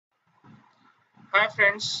Hi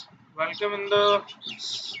friends, welcome in the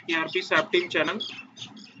ERP SAP team channel.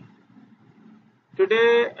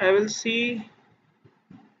 Today I will see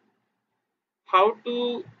how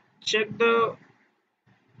to check the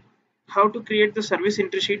how to create the service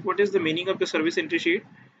entry sheet. What is the meaning of the service entry sheet?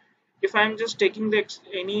 If I am just taking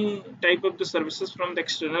any type of the services from the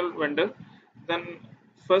external vendor, then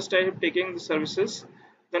first I have taken the services.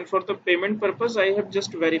 Then for the payment purpose, I have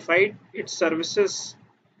just verified its services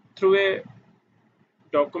through a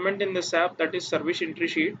document in the SAP, that is service entry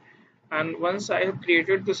sheet. And once I have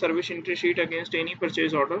created the service entry sheet against any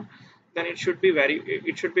purchase order, then it should be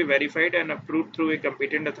verified and approved through a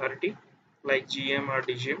competent authority like GM or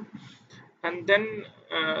DGM. And then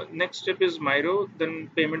next step is Miro,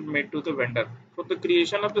 then payment made to the vendor. For the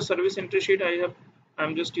creation of the service entry sheet,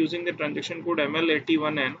 I'm just using the transaction code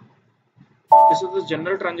ML81N. This is the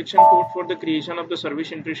general transaction code for the creation of the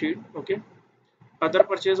service entry sheet. Okay. Other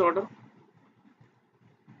purchase order.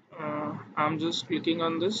 I'm just clicking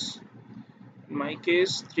on this. In my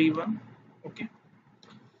case, 3-1. Okay.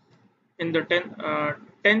 In the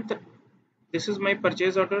 10th, this is my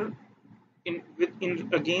purchase order. In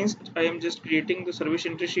against, I am just creating the service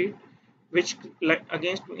entry sheet, which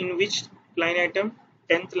against in which line item,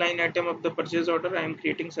 10th line item of the purchase order, I am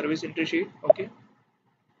creating service entry sheet. Okay.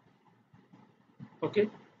 Okay.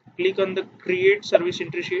 Click on the create service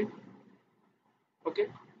entry sheet. Okay.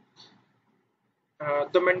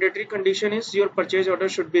 The mandatory condition is your purchase order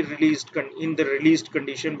should be released in the released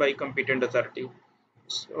condition by competent authority.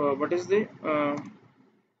 So, what is the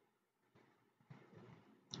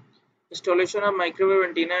installation of microwave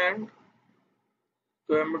antenna and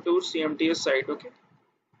Coimbatore CMTS site? Okay.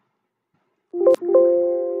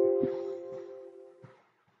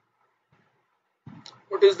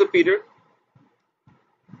 What is the period?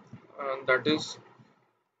 That is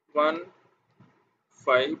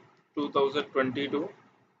 1/5/2020 to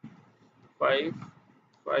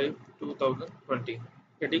 5/5/2020.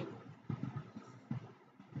 Getting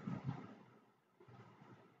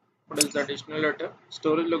what is the additional data?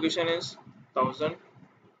 Storage location is 1000.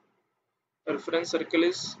 Reference circle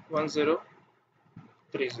is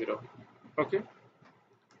 1030. Okay.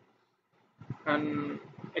 And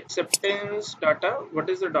acceptance data. What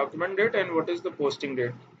is the document date and what is the posting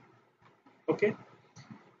date? Okay.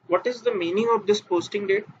 What is the meaning of this posting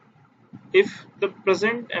date? If the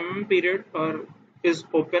present period is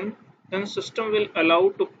open, then system will allow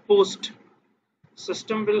to post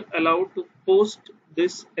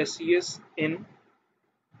this SES in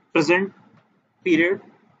present period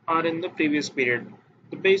or in the previous period.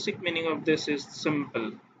 The basic meaning of this is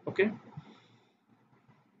simple. Okay.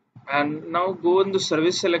 And now go in the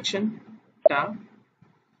service selection tab.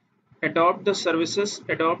 Adopt the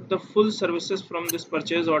full services from this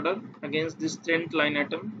purchase order against this 10th line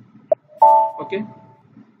item. Okay.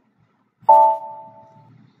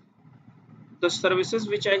 The services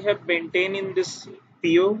which I have maintained in this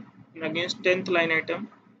PO against 10th line item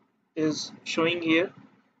is showing here.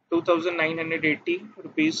 2980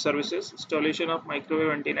 rupees services, installation of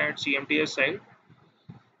microwave antenna at CMTS site.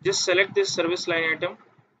 Just select this service line item.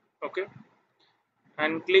 Okay.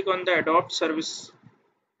 And click on the adopt services.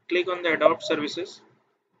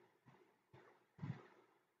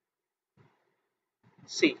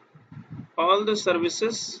 See, all the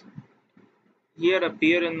services here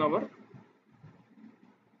appear in our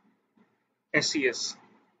SES.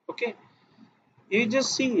 Okay. You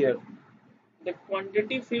just see here, the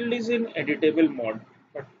quantity field is in editable mode,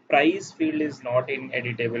 but price field is not in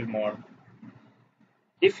editable mode.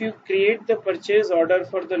 If you create the purchase order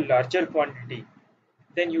for the larger quantity,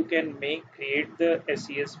 then you can create the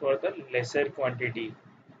SES for the lesser quantity.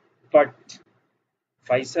 But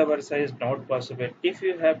vice versa is not possible. If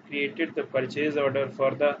you have created the purchase order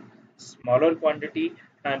for the smaller quantity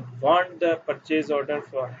and want the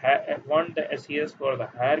SES for the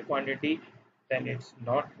higher quantity, then it's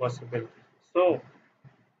not possible. So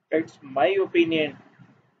it's my opinion,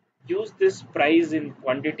 use this price in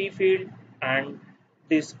quantity field and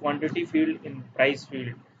this quantity field in price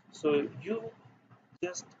field. So you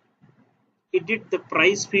just edit the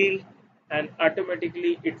price field and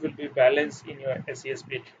automatically it will be balanced in your SES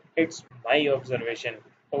page. It's my observation.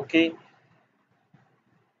 Okay,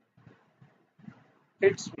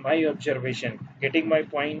 it's my observation. Getting my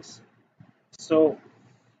points? So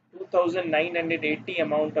 2980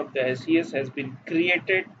 amount of the SES has been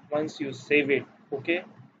created once you save it. Okay,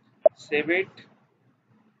 save it,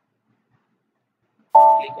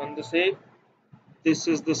 click on the save. This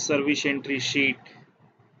is the service entry sheet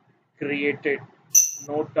created.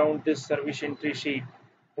 Note down this service entry sheet.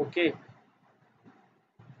 Okay,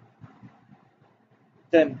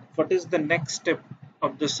 Then what is the next step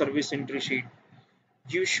of the service entry sheet?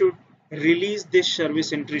 You should release this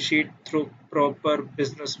service entry sheet through proper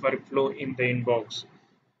business workflow in the inbox.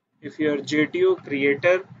 If you are JTO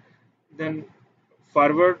creator, then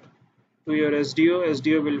forward to your SDO.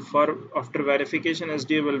 SDO will after verification,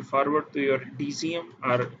 SDO will forward to your DCM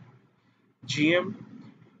or GM.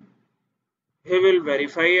 He will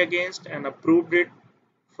verify against and approved it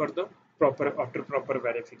for the proper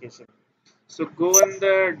verification. So go on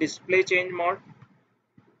the display change mode.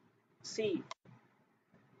 See,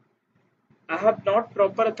 I have not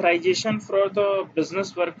proper authorization for the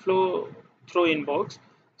business workflow through inbox.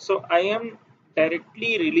 So I am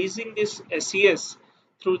directly releasing this SES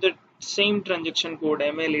through the same transaction code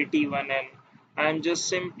ML81N. I am just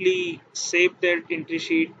simply save that entry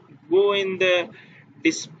sheet, go in the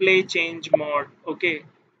display change mode. Okay.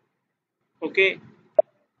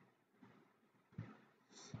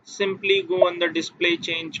 Simply go on the display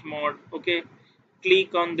change mode. Okay.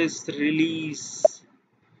 Click on this release.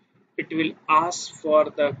 It will ask for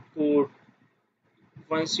the code.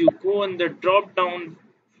 Once you go on the drop down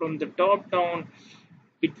from the top down,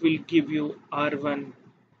 it will give you R1.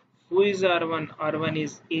 Who is R1? R1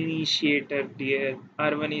 is initiator, dear.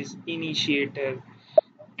 R1 is initiator.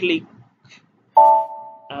 Click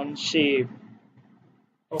and save.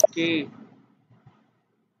 Okay.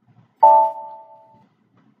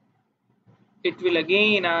 It will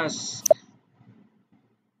again ask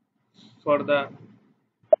for the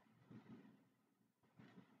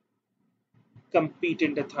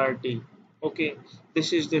competent authority. Okay,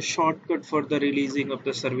 this is the shortcut for the releasing of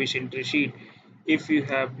the service entry sheet. If you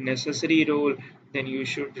have necessary role, then you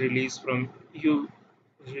should release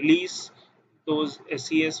those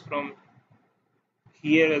SES from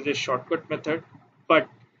here as a shortcut method. But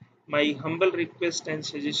my humble request and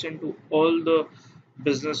suggestion to all the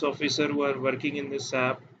business officer who are working in this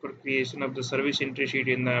app for creation of the service entry sheet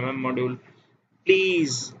in the module,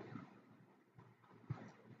 please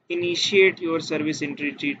initiate your service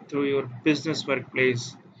entry sheet through your business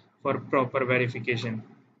workplace for proper verification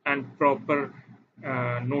and proper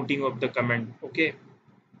noting of the comment. Okay,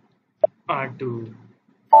 R2,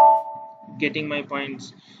 getting my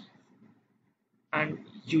points, and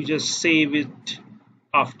you just save it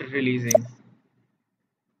after releasing.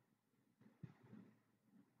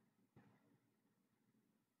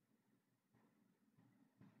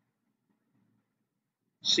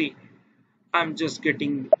 See, I'm just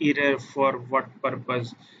getting error for what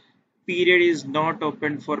purpose? Period is not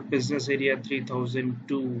open for business area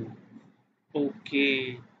 3002.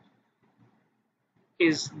 Okay,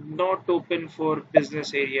 is not open for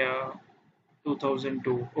business area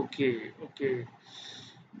 2002.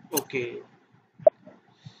 Okay.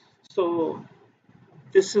 So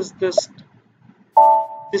this is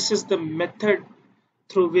the method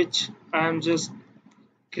through which I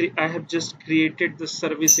have just created the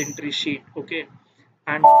service entry sheet. Okay,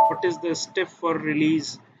 and what is the step for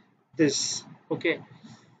release this? Okay,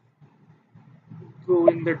 go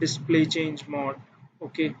in the display change mode.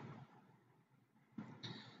 Okay,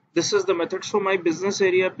 this is the method. So my business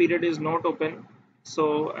area period is not open,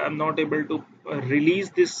 so I'm not able to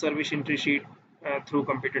release this service entry sheet through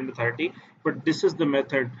competent authority, but this is the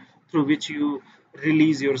method through which you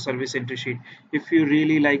release your service entry sheet. If you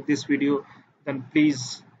really like this video, then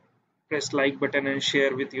please press like button and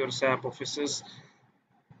share with your SAP officers,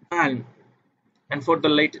 and for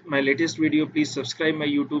the my latest video, please subscribe my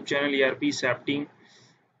YouTube channel ERP SAP team.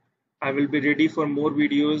 I will be ready for more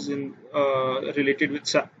videos in related with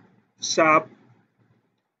SAP,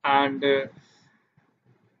 and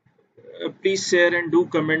please share and do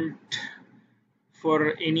comment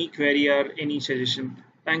for any query or any suggestion.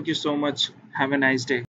 Thank you so much. Have a nice day.